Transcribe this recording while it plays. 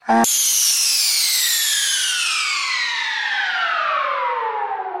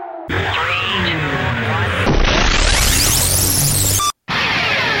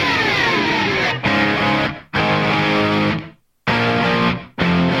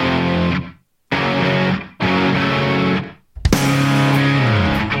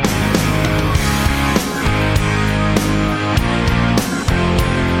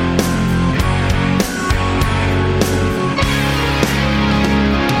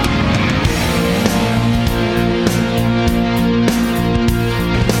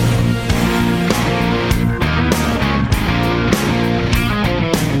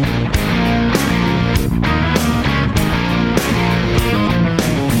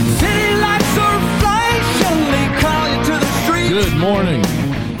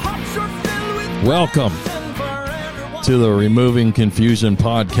Welcome to the Removing Confusion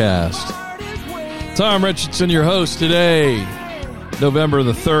podcast. Tom Richardson, your host today, November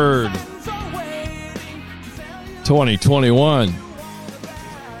the 3rd, 2021.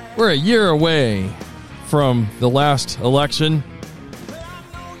 We're a year away from the last election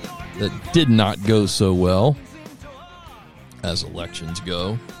that did not go so well, as elections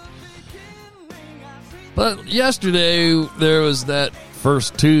go. But yesterday, there was that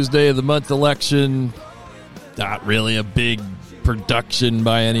first Tuesday of the month election. Not really a big production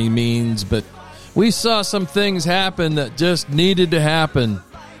by any means, but we saw some things happen that just needed to happen.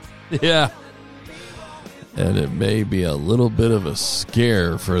 Yeah. And it may be a little bit of a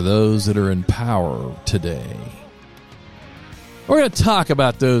scare for those that are in power today. We're going to talk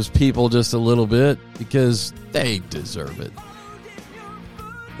about those people just a little bit because they deserve it.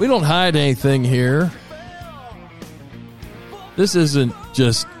 We don't hide anything here. This isn't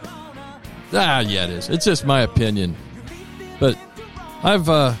just, it is. It's just my opinion. But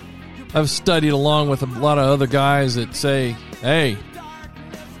I've studied along with a lot of other guys that say, hey,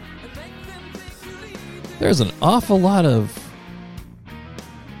 there's an awful lot of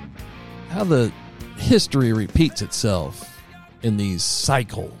how the history repeats itself in these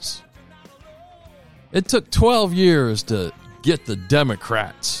cycles. It took 12 years to get the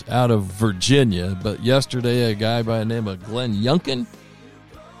Democrats out of Virginia, but yesterday a guy by the name of Glenn Youngkin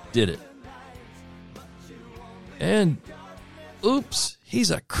did it. And oops,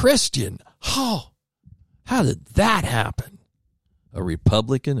 he's a Christian. Oh, how did that happen? A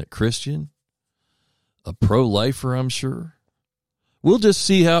Republican, a Christian, a pro-lifer, I'm sure. We'll just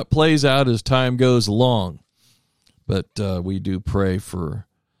see how it plays out as time goes along. But we do pray for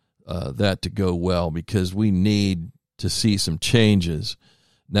that to go well because we need to see some changes.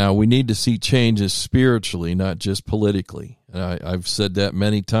 Now, we need to see changes spiritually, not just politically. And I've said that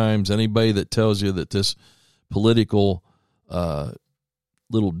many times. Anybody that tells you that this political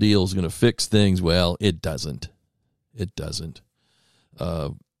little deal is going to fix things, well, it doesn't. It doesn't.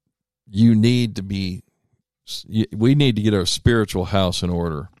 We need to get our spiritual house in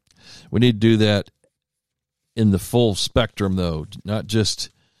order. We need to do that in the full spectrum, though, not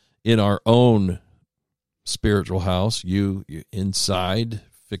just in our own spiritual house. You inside,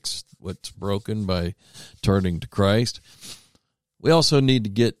 fix what's broken by turning to Christ. We also need to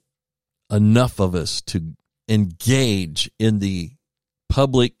get enough of us to engage in the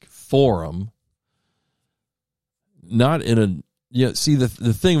public forum, not in a, see, the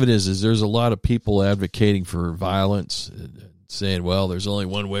thing of it is there's a lot of people advocating for violence, saying, well, there's only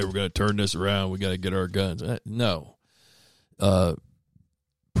one way we're going to turn this around. We got to get our guns. No.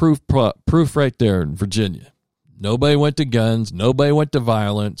 Proof right there in Virginia. Nobody went to guns. Nobody went to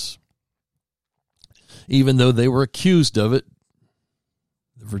violence. Even though they were accused of it,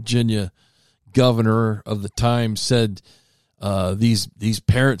 the Virginia governor of the time said these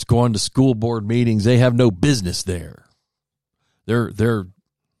parents going to school board meetings, they have no business there.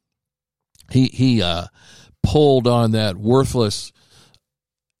 He pulled on that worthless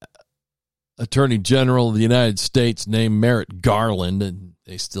Attorney General of the United States named Merrick Garland, and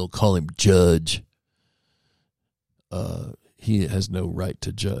they still call him Judge. He has no right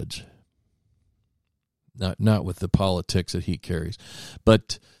to judge. Not with the politics that he carries.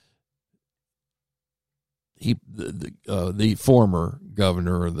 But the former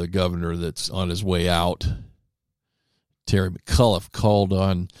governor, or the governor that's on his way out, Terry McAuliffe, called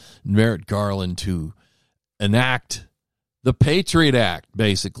on Merrick Garland to enact the Patriot Act,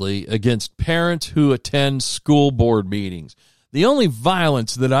 basically, against parents who attend school board meetings. The only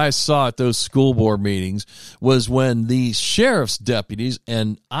violence that I saw at those school board meetings was when the sheriff's deputies,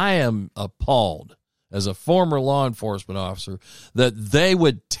 and I am appalled as a former law enforcement officer, that they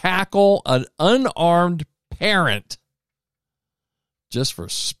would tackle an unarmed parent just for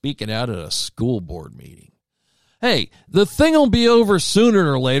speaking out at a school board meeting. Hey, the thing will be over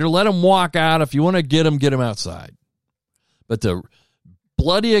sooner or later. Let them walk out. If you want to get them outside. But to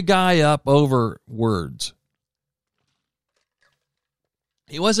bloody a guy up over words.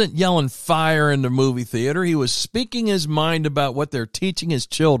 He wasn't yelling fire in the movie theater. He was speaking his mind about what they're teaching his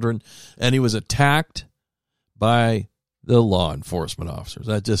children, and he was attacked by the law enforcement officers.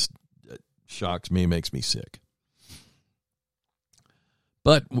 That just shocks me, makes me sick.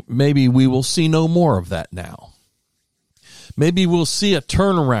 But maybe we will see no more of that now. Maybe we'll see a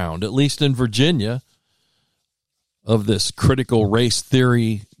turnaround, at least in Virginia, of this critical race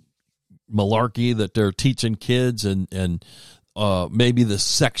theory malarkey that they're teaching kids, and maybe the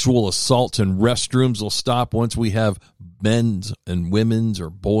sexual assaults in restrooms will stop once we have men's and women's or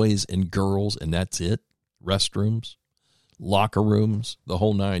boys and girls, and that's it. Restrooms, locker rooms, the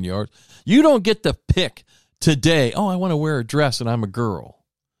whole 9 yards. You don't get to pick today, I want to wear a dress and I'm a girl.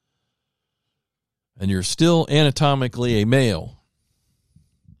 And you're still anatomically a male.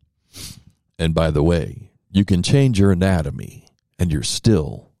 And by the way, you can change your anatomy and you're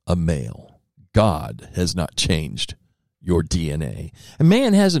still a male. God has not changed your DNA. And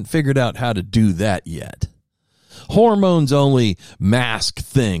man hasn't figured out how to do that yet. Hormones only mask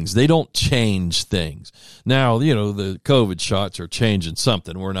things. They don't change things. Now, the COVID shots are changing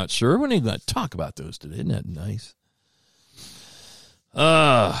something. We're not sure. We're not going to talk about those today. Isn't that nice?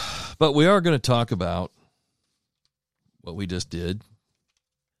 But we are going to talk about what we just did.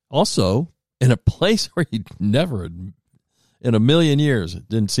 Also, in a place where you never, in a million years, it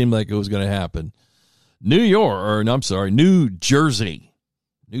didn't seem like it was going to happen. New Jersey.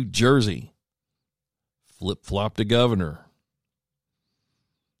 New Jersey. Flip-flopped a governor.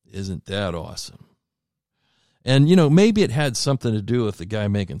 Isn't that awesome? And, maybe it had something to do with the guy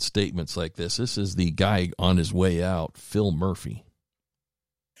making statements like this. This is the guy on his way out, Phil Murphy.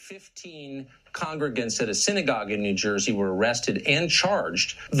 15 congregants at a synagogue in New Jersey were arrested and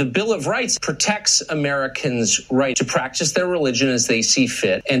charged. The Bill of Rights protects Americans' right to practice their religion as they see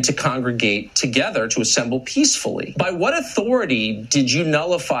fit and to congregate together to assemble peacefully. By what authority did you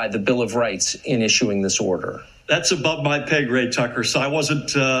nullify the Bill of Rights in issuing this order? That's above my pay grade, Tucker. So I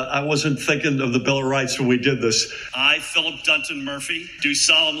wasn't thinking of the Bill of Rights when we did this. I, Philip Dunton Murphy, do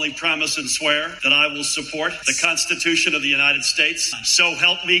solemnly promise and swear that I will support the Constitution of the United States. So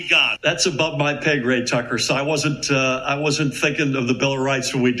help me God. That's above my pay grade, Tucker. So I wasn't thinking of the Bill of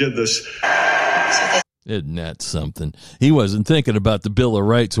Rights when we did this. Isn't that something? He wasn't thinking about the Bill of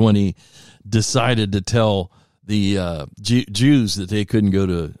Rights when he decided to tell the Jews that they couldn't go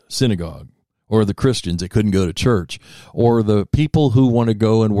to synagogue. Or the Christians that couldn't go to church, or the people who want to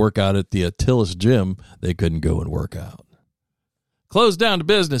go and work out at the Attila's gym, they couldn't go and work out. Close down the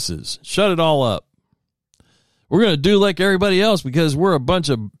businesses. Shut it all up. We're going to do like everybody else because we're a bunch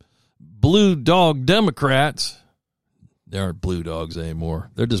of blue dog Democrats. They aren't blue dogs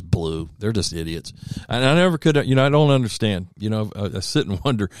anymore. They're just blue. They're just idiots. And I never could, I don't understand. I sit and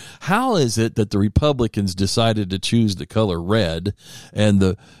wonder, how is it that the Republicans decided to choose the color red?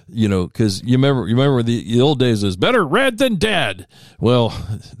 And because you remember the old days is better red than dead. Well,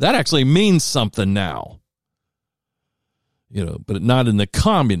 that actually means something now. But not in the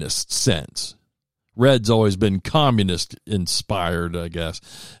communist sense. Red's always been communist inspired, I guess.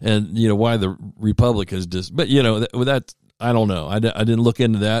 And, why the Republicans but, that I don't know. I didn't look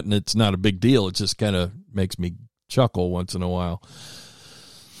into that, and it's not a big deal. It just kind of makes me chuckle once in a while.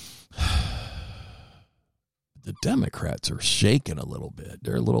 The Democrats are shaking a little bit.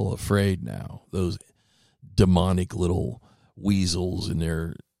 They're a little afraid now. Those demonic little weasels and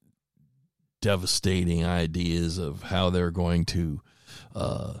their devastating ideas of how they're going to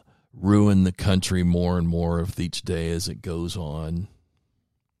ruin the country more and more with each day as it goes on.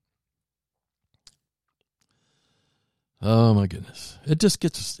 Oh my goodness. It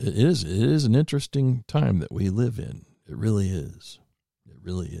is an interesting time that we live in. It really is. It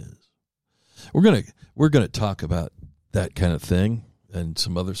really is. We're going to talk about that kind of thing and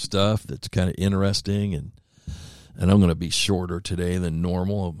some other stuff that's kind of interesting, and I'm going to be shorter today than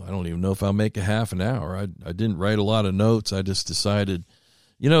normal. I don't even know if I'll make a half an hour. I didn't write a lot of notes. I just decided,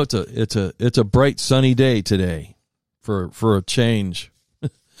 it's a bright sunny day today for a change.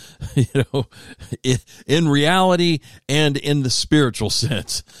 In reality and in the spiritual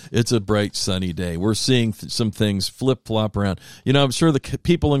sense, it's a bright sunny day. We're seeing some things flip-flop around. I'm sure the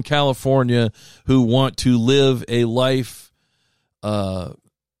people in California who want to live a life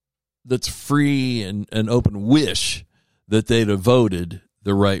that's free and open wish that they'd have voted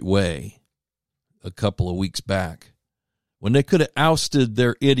the right way a couple of weeks back when they could have ousted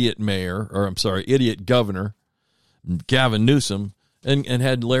their idiot governor, Gavin Newsom, and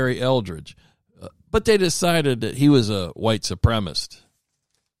had Larry Eldridge. But they decided that he was a white supremacist,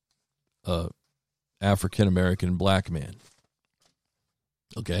 African-American black man.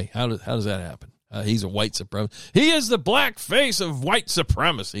 Okay, how does that happen? He's a white supremacist. He is the black face of white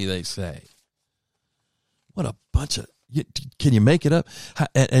supremacy, they say. What a bunch of... Can you make it up?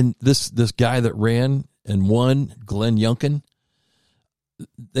 And this guy that ran and won, Glenn Youngkin,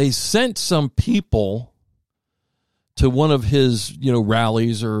 they sent some people to one of his,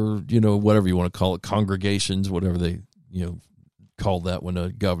 rallies or, whatever you want to call it, congregations, whatever they, call that when a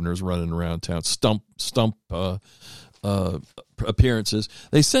governor's running around town, stump appearances.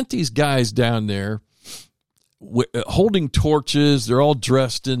 They sent these guys down there holding torches. They're all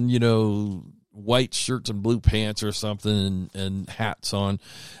dressed in, white shirts and blue pants or something and hats on.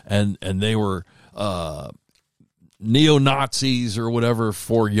 And they were neo-Nazis or whatever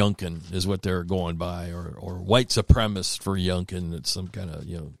for Youngkin is what they're going by, or white supremacists for Youngkin. It's some kind of,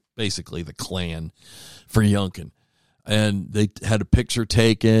 basically the Klan for Youngkin. And they had a picture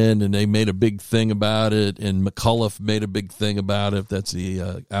taken, and they made a big thing about it, and McAuliffe made a big thing about it. That's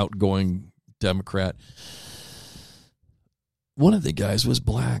the outgoing Democrat. One of the guys was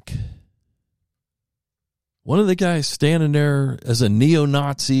black. One of the guys standing there as a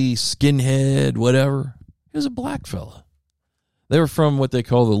neo-Nazi, skinhead, whatever, he was a black fella. They were from what they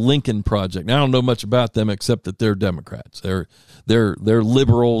call the Lincoln Project. Now, I don't know much about them except that they're Democrats. They're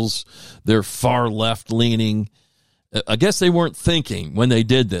liberals. They're far left-leaning. I guess they weren't thinking when they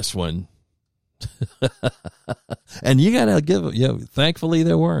did this one. And you got to give them, thankfully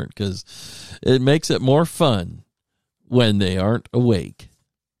they weren't, because it makes it more fun when they aren't awake,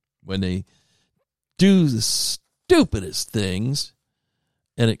 when they do the stupidest things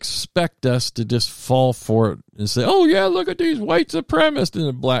and expect us to just fall for it and say, oh, yeah, look at these white supremacists, and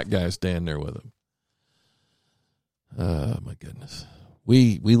a black guy standing there with them. Oh, my goodness.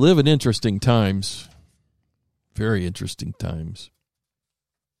 We live in interesting times. Very interesting times.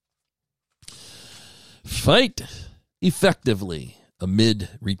 Fight effectively amid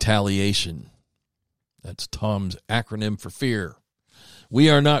retaliation. That's Tom's acronym for fear. We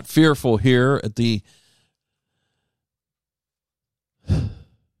are not fearful here at the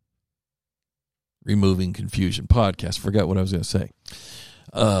Removing Confusion podcast. Forgot what I was going to say.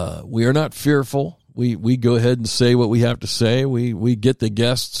 We are not fearful. We go ahead and say what we have to say. We get the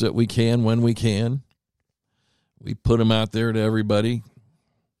guests that we can when we can. We put them out there to everybody.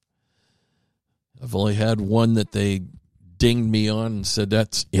 I've only had one that they dinged me on and said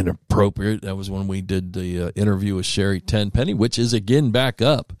that's inappropriate. That was when we did the interview with Sherry Tenpenny, which is again back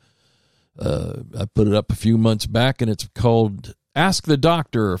up. I put it up a few months back, and it's called Ask the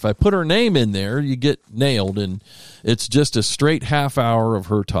Doctor. If I put her name in there, you get nailed, and it's just a straight half hour of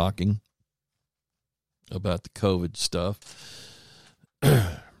her talking about the COVID stuff.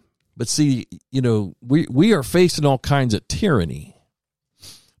 But see, we are facing all kinds of tyranny,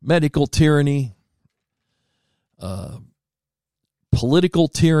 medical tyranny, political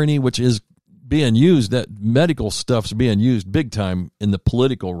tyranny, which is being used, that medical stuff's being used big time in the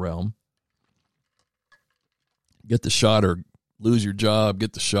political realm. Get the shot or lose your job,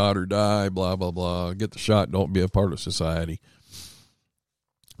 get the shot or die, blah, blah, blah. Get the shot, don't be a part of society.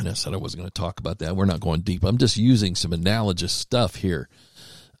 And I said I wasn't going to talk about that. We're not going deep. I'm just using some analogous stuff here.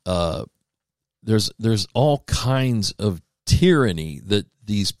 There's all kinds of tyranny that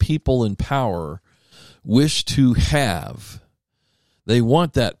these people in power wish to have. They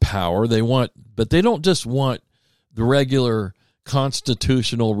want that power. But they don't just want the regular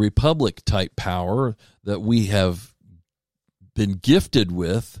constitutional republic type power that we have been gifted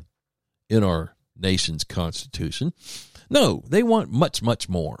with in our nation's constitution. No, they want much, much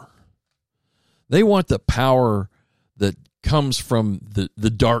more. They want the power that comes from the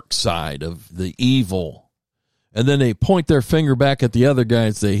dark side of the evil. And then they point their finger back at the other guy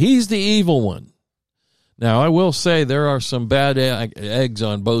and say, he's the evil one. Now, I will say there are some bad eggs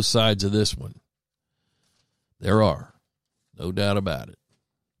on both sides of this one. There are. No doubt about it.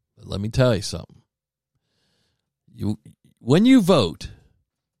 But let me tell you something. When you vote,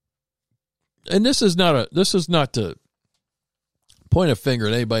 and this is not to point a finger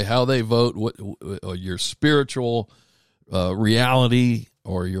at anybody how they vote, or your spiritual reality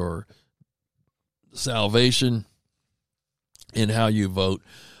or your salvation in how you vote.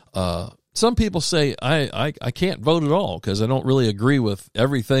 Some people say I can't vote at all because I don't really agree with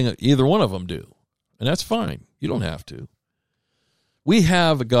everything that either one of them do, and that's fine. You don't have to. We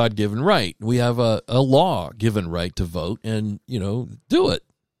have a God-given right. We have a law-given right to vote, and do it.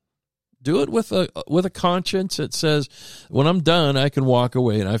 Do it with a conscience that says, when I'm done, I can walk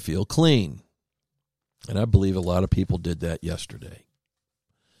away and I feel clean. And I believe a lot of people did that yesterday.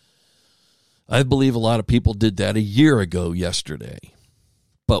 I believe a lot of people did that a year ago yesterday.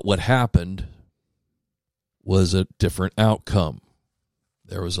 But what happened was a different outcome.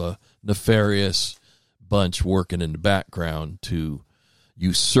 There was a nefarious bunch working in the background to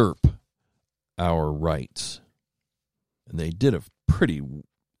usurp our rights. And they did a pretty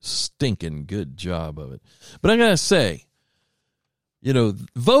stinking good job of it. But I got to say,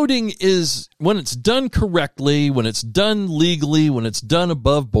 voting is, when it's done correctly, when it's done legally, when it's done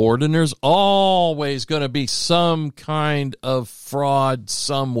above board, and there's always going to be some kind of fraud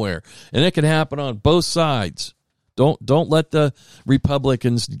somewhere. And it can happen on both sides. Don't let the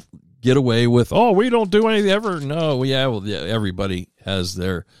Republicans get away with, we don't do anything ever. No, everybody has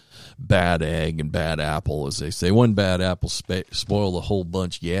their bad egg and bad apple, as they say. One bad apple spoil the whole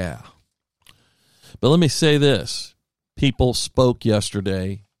bunch, yeah. But let me say this. People spoke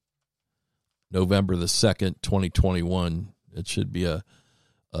yesterday, November the 2nd, 2021. It should be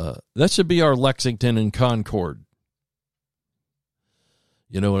that should be our Lexington and Concord.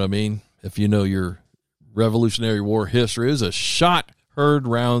 You know what I mean? If you know your Revolutionary War history, it was a shot heard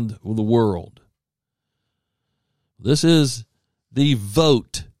round the world. This is the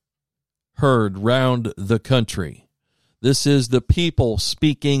vote heard round the country. This is the people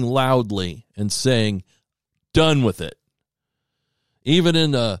speaking loudly and saying, done with it. Even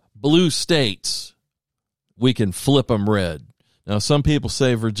in the blue states, we can flip them red. Now, some people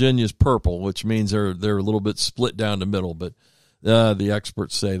say Virginia's purple, which means they're a little bit split down the middle, but the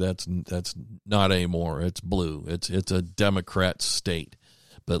experts say that's not anymore. It's blue. It's a Democrat state.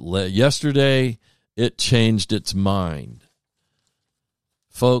 But yesterday, it changed its mind.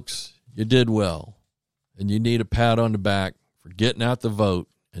 Folks, you did well, and you need a pat on the back for getting out the vote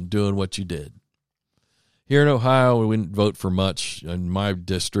and doing what you did. Here in Ohio, we didn't vote for much. In my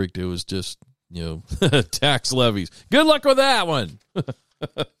district, it was just, tax levies. Good luck with that one.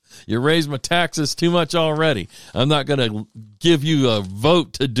 You raised my taxes too much already. I'm not going to give you a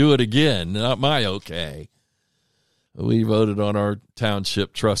vote to do it again. Not my okay. We voted on our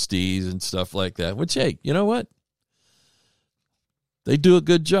township trustees and stuff like that, which, hey, you know what? They do a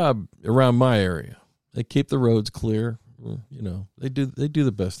good job around my area. They keep the roads clear. They do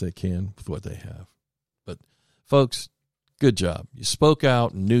the best they can with what they have. But, folks, good job. You spoke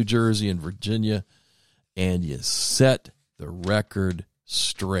out in New Jersey and Virginia, and you set the record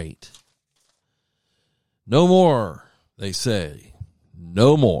straight. No more, they say.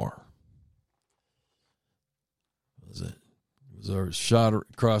 No more. Was there a shot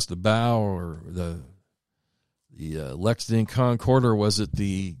across the bow, or the Lexington Concord, or was it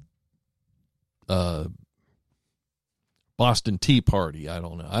the Boston Tea Party? I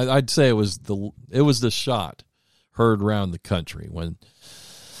don't know. I'd say it was the shot heard around the country when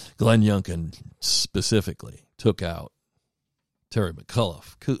Glenn Youngkin specifically took out Terry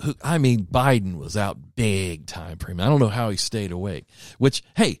McAuliffe. Biden was out big time for him. I don't know how he stayed awake. Which,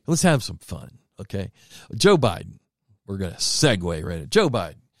 hey, let's have some fun, okay? Joe Biden. We're going to segue right at Joe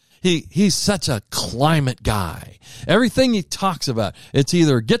Biden. He's such a climate guy. Everything he talks about, it's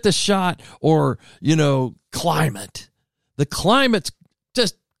either get the shot or, climate. The climate's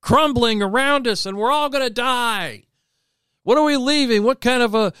just crumbling around us and we're all going to die. What are we leaving? What kind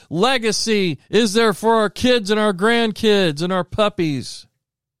of a legacy is there for our kids and our grandkids and our puppies?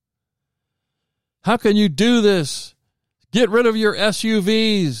 How can you do this? Get rid of your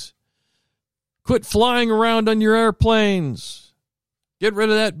SUVs. Quit flying around on your airplanes. Get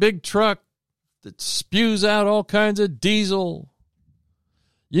rid of that big truck that spews out all kinds of diesel.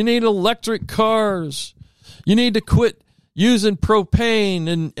 You need electric cars. You need to quit using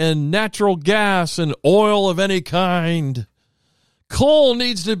propane and natural gas and oil of any kind. Coal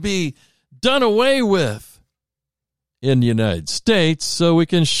needs to be done away with in the United States so we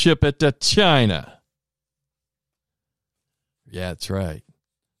can ship it to China. Yeah, that's right.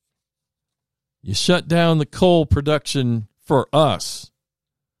 You shut down the coal production for us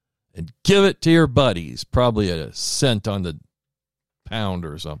and give it to your buddies, probably at a cent on the pound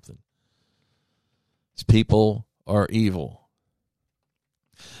or something. These people are evil.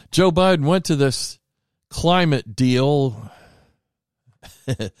 Joe Biden went to this climate deal,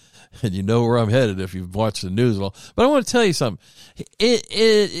 and you know where I'm headed if you've watched the news at all. But I want to tell you something.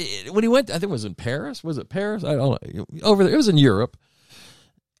 When he went, I think it was in Paris. Was it Paris? I don't know. Over there, it was in Europe.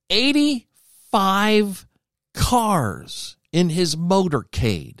 85 cars in his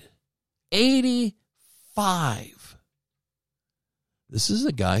motorcade. 85. This is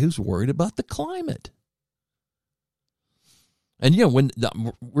a guy who's worried about the climate. And, when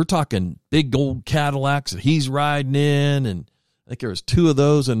we're talking big old Cadillacs that he's riding in, and I think there was 2 of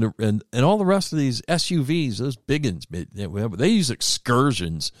those, and all the rest of these SUVs, those big ones, they use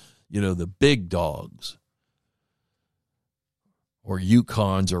Excursions, the big dogs or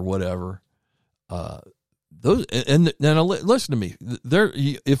Yukons or whatever. Those and now listen to me.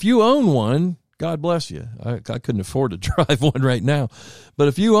 If you own one, God bless you. I couldn't afford to drive one right now, but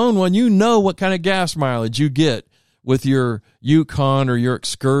if you own one, you know what kind of gas mileage you get with your Yukon or your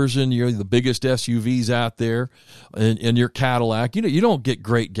Excursion. You're the biggest SUVs out there, and your Cadillac. You don't get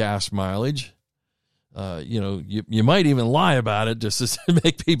great gas mileage. You might even lie about it just to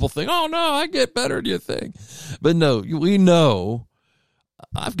make people think, oh no, I get better than you think. But no, we know.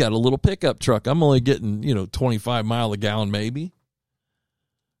 I've got a little pickup truck. I'm only getting, 25 mile a gallon maybe.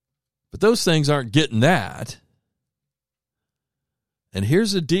 But those things aren't getting that. And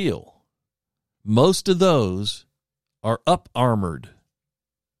here's the deal. Most of those are up-armored.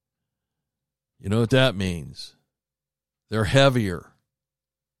 You know what that means? They're heavier.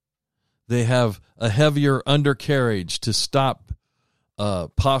 They have a heavier undercarriage to stop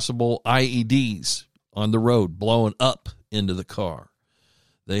possible IEDs on the road blowing up into the car.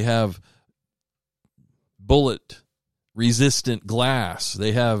 They have bullet-resistant glass.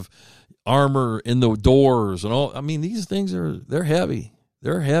 They have armor in the doors and all. I mean, these things they're heavy.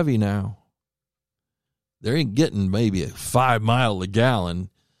 They're heavy now. They ain't getting maybe a 5 mile a gallon,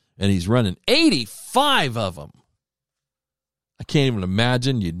 and he's running 85 of them. I can't even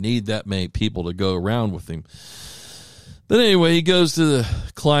imagine you'd need that many people to go around with him. But anyway, he goes to the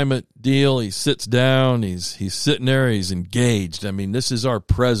climate deal. He sits down. He's sitting there. He's engaged. I mean, this is our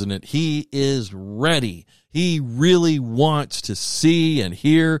president. He is ready. He really wants to see and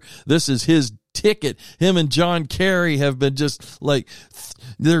hear. This is his ticket. Him and John Kerry have been just like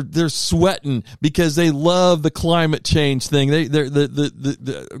they're sweating because they love the climate change thing.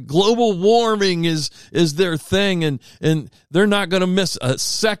 The global warming is their thing, and they're not going to miss a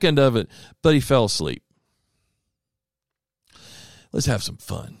second of it. But he fell asleep. Let's have some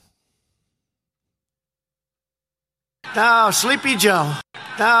fun. Oh, Sleepy Joe.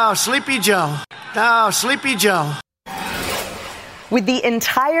 Oh, Sleepy Joe. Oh, Sleepy Joe. With the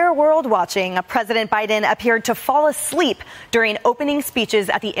entire world watching, President Biden appeared to fall asleep during opening speeches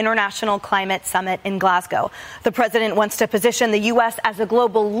at the International Climate Summit in Glasgow. The president wants to position the U.S. as a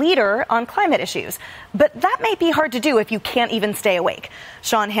global leader on climate issues. But that may be hard to do if you can't even stay awake.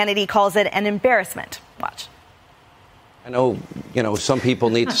 Sean Hannity calls it an embarrassment. Watch. I know, some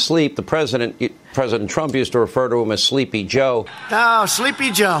people need to sleep. President Trump used to refer to him as Sleepy Joe. Oh, Sleepy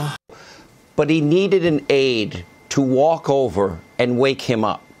Joe. But he needed an aide to walk over and wake him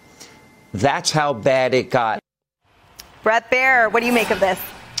up. That's how bad it got. Bret Baier, what do you make of this?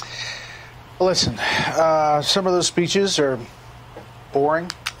 Listen, some of those speeches are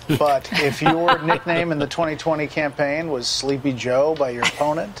boring. But if your nickname in the 2020 campaign was Sleepy Joe by your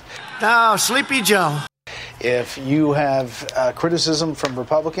opponent. Oh, Sleepy Joe. If you have criticism from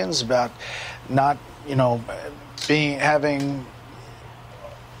Republicans about not, having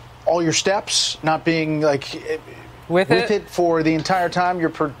all your steps, not being with it for the entire time you're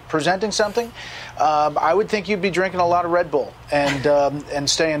presenting something, I would think you'd be drinking a lot of Red Bull and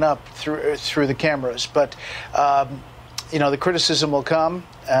staying up through the cameras. But the criticism will come,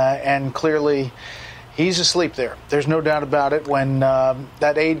 and clearly he's asleep there. There's no doubt about it. When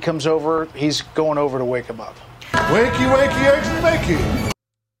that aide comes over, he's going over to wake him up. Wakey, wakey, eggs and bakey.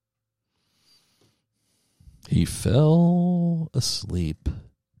 He fell asleep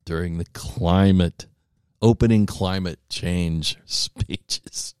during the opening climate change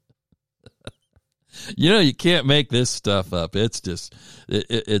speeches. You can't make this stuff up. It's just,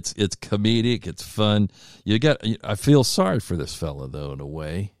 it's comedic. It's fun. I feel sorry for this fella, though, in a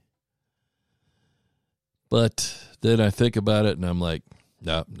way. But then I think about it and I'm like,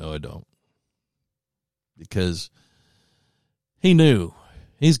 no, I don't. Because he knew.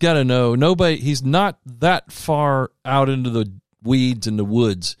 He's got to know. He's not that far out into the weeds and the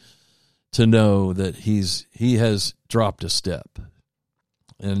woods to know that he has dropped a step.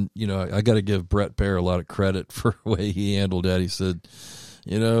 And, I got to give Bret Baier a lot of credit for the way he handled that. He said,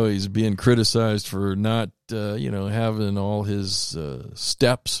 he's being criticized for not, having all his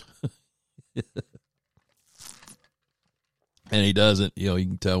steps. And he doesn't, you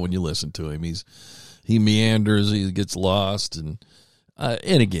can tell when you listen to him. He meanders, he gets lost. And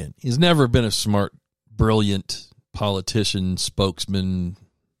again, he's never been a smart, brilliant politician, spokesman,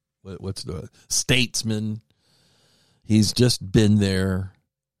 statesman. He's just been there,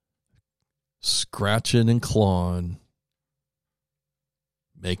 scratching and clawing,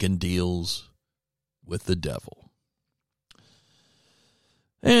 making deals with the devil.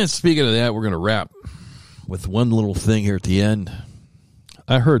 And speaking of that, we're going to wrap with one little thing here at the end.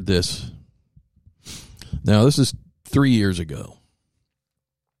 I heard this. Now, this is 3 years ago.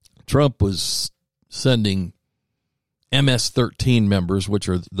 Trump was sending MS-13 members, which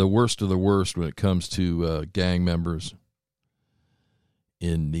are the worst of the worst when it comes to gang members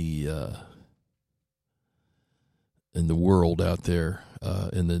in the world out there,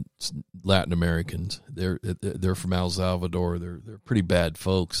 in the Latin Americans. They're from El Salvador. They're pretty bad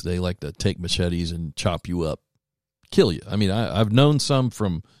folks. They like to take machetes and chop you up, kill you. I mean, I've known some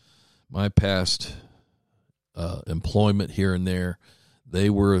from my past employment here and there. They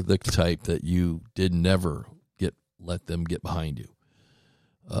were the type that you did never let them get behind you,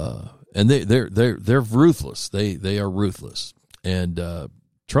 and they're ruthless. They are ruthless. And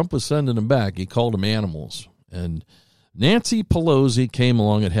Trump was sending them back. He called them animals. And Nancy Pelosi came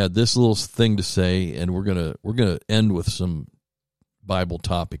along and had this little thing to say, and we're gonna end with some Bible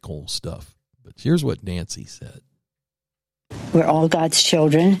topical stuff. But here's what Nancy said. We're all God's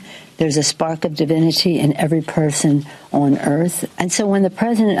children. There's a spark of divinity in every person on earth. And so when the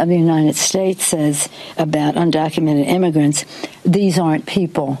President of the United States says about undocumented immigrants, these aren't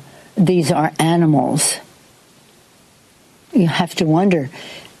people, these are animals, you have to wonder,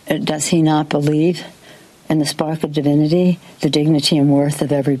 does he not believe in the spark of divinity, the dignity and worth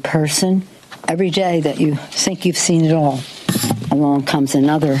of every person? Every day that you think you've seen it all, along comes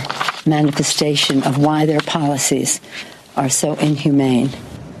another manifestation of why their policies are so inhumane.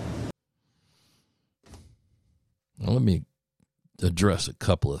 Well, let me address a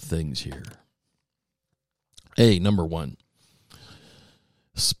couple of things here. A, number one,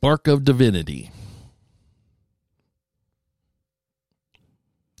 spark of divinity.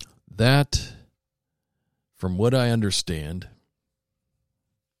 That, from what I understand,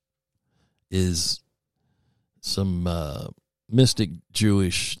 is some mystic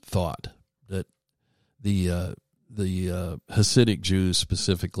Jewish thought that the Hasidic Jews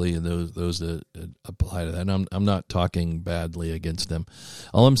specifically, and those that apply to that. And I'm not talking badly against them.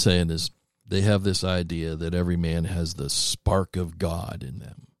 All I'm saying is they have this idea that every man has the spark of God in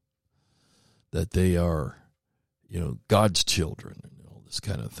them, that they are, God's children and all this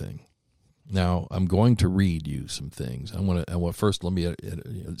kind of thing. Now, I'm going to read you some things. First, let me.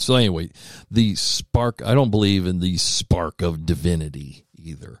 So anyway, the spark. I don't believe in the spark of divinity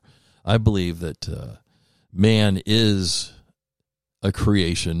either. I believe that man is a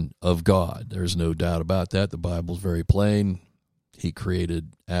creation of God. There's no doubt about that. The Bible's very plain. He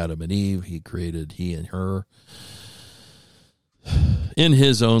created Adam and Eve. He created he and her in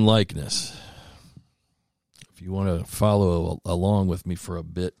his own likeness. If you want to follow along with me for a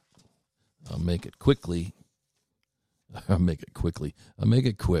bit, I'll make it quickly. I'll make it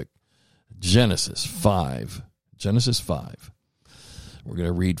quick. Genesis 5. We're going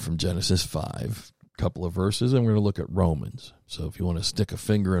to read from Genesis 5. Couple of verses, and we're going to look at Romans. So if you want to stick a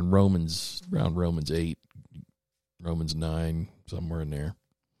finger in Romans, around Romans 8, Romans 9, somewhere in there,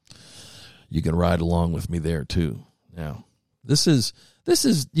 you can ride along with me there too. Now, this is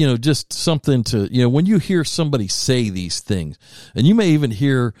just something to, when you hear somebody say these things, and you may even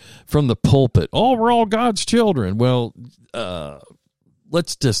hear from the pulpit, we're all God's children. Well,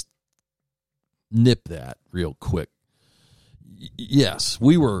 let's just nip that real quick. Yes,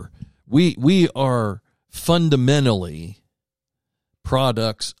 we are fundamentally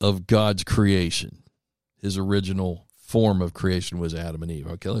products of God's creation. His original form of creation was Adam and Eve.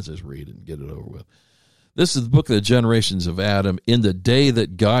 Okay, let's just read it and get it over with. This is the book of the generations of Adam. In the day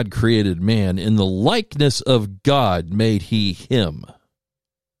that God created man, in the likeness of God made he him.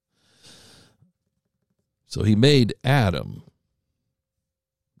 So he made Adam,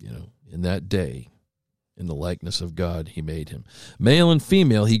 in that day. In the likeness of God, he made him. Male and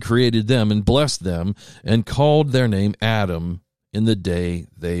female, he created them and blessed them and called their name Adam in the day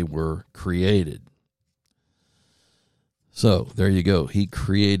they were created. So there you go. He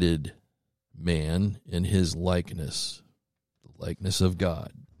created man in his likeness, the likeness of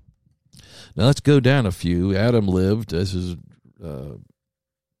God. Now let's go down a few. Adam lived, this is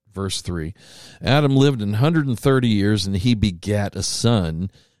verse 3. Adam lived 130 years and he begat a son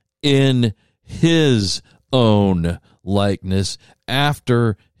in his own likeness,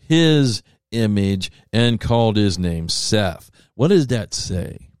 after his image, and called his name Seth. What does that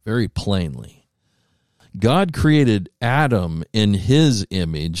say? Very plainly, God created Adam in his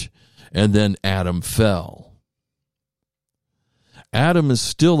image, and then Adam fell. Adam is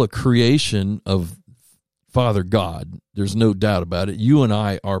still a creation of Father God. There's no doubt about it. You and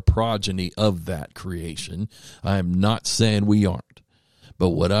I are progeny of that creation. I am not saying we aren't. But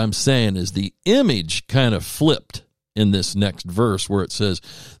what I'm saying is the image kind of flipped in this next verse where it says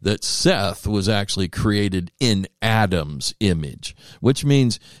that Seth was actually created in Adam's image, which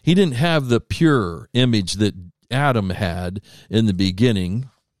means he didn't have the pure image that Adam had in the beginning.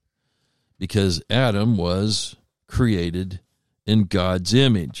 because Adam was created in God's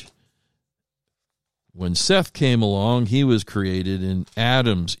image. When Seth came along, he was created in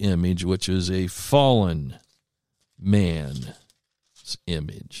Adam's image, which is a fallen man's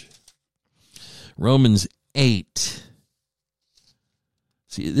image. Romans 8.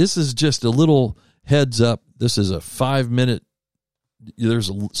 See, this is just a little heads up. This is a 5-minute.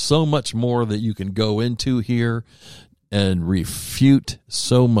 There's so much more that you can go into here and refute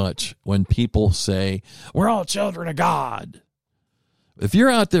so much when people say, we're all children of God. If you're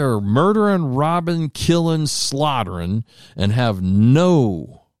out there murdering, robbing, killing, slaughtering, and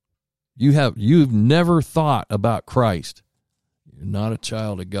you've never thought about Christ, you're not a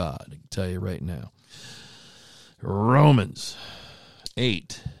child of God. I can tell you right now. Romans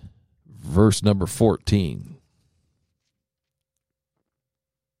 8, verse number 14.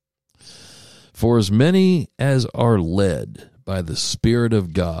 For as many as are led by the Spirit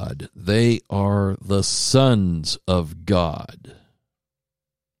of God, they are the sons of God.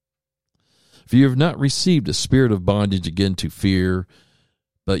 For you have not received a spirit of bondage again to fear,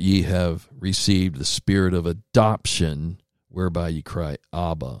 but ye have received the spirit of adoption, whereby ye cry,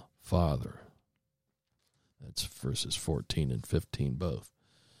 Abba, Father. That's verses 14 and 15 both.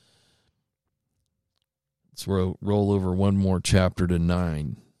 Let's roll over one more chapter to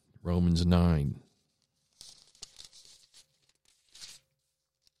 9, Romans 9.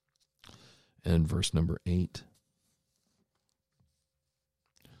 And verse number 8.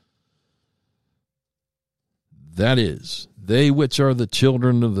 That is, they which are the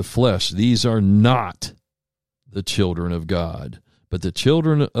children of the flesh, these are not the children of God, but the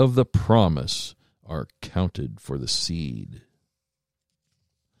children of the promise are counted for the seed.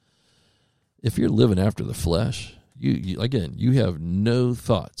 If you're living after the flesh, you have no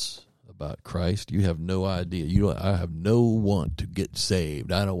thoughts about Christ. You have no idea. I have no want to get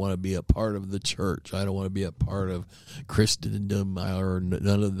saved. I don't want to be a part of the church. I don't want to be a part of Christendom or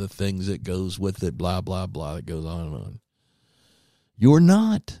none of the things that goes with it, blah, blah, blah, that goes on and on. You're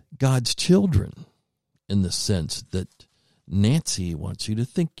not God's children in the sense that Nancy wants you to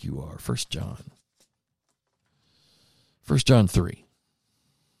think you are. 1 John 3.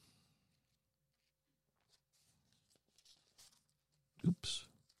 Oops.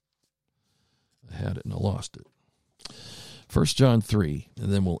 I had it and I lost it. 1 John 3,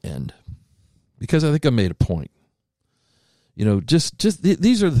 and then we'll end. Because I think I made a point. Just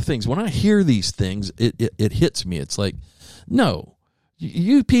these are the things. When I hear these things, it hits me. It's like, no,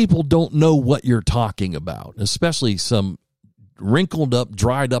 you people don't know what you're talking about, especially some wrinkled up,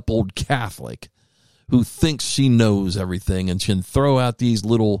 dried up old Catholic who thinks she knows everything and can throw out these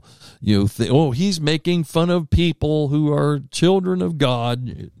little, he's making fun of people who are children of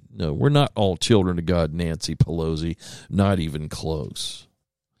God. No, we're not all children of God, Nancy Pelosi, not even close.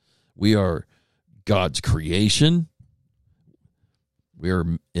 We are God's creation. We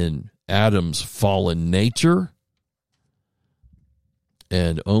are in Adam's fallen nature,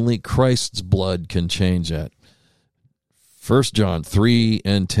 and only Christ's blood can change that. 1 John 3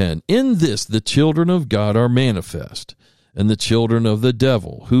 and 10. In this the children of God are manifest, and the children of the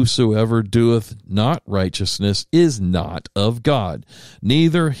devil. Whosoever doeth not righteousness is not of God,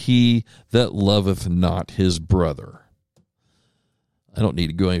 neither he that loveth not his brother. I don't need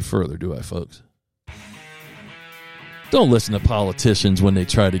to go any further, do I, folks? Don't listen to politicians when they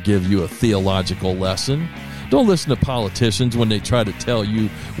try to give you a theological lesson. Don't listen to politicians when they try to tell you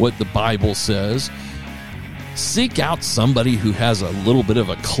what the Bible says. Seek out somebody who has a little bit of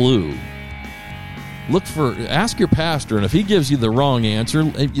a clue. Ask your pastor, and if he gives you the wrong answer,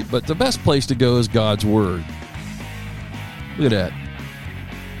 but the best place to go is God's Word. Look at that.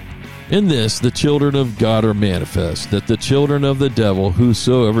 In this, the children of God are manifest, that the children of the devil,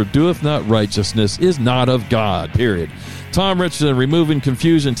 whosoever doeth not righteousness, is not of God, period. Tom Richardson, removing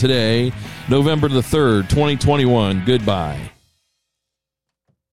confusion today, November the 3rd, 2021. Goodbye.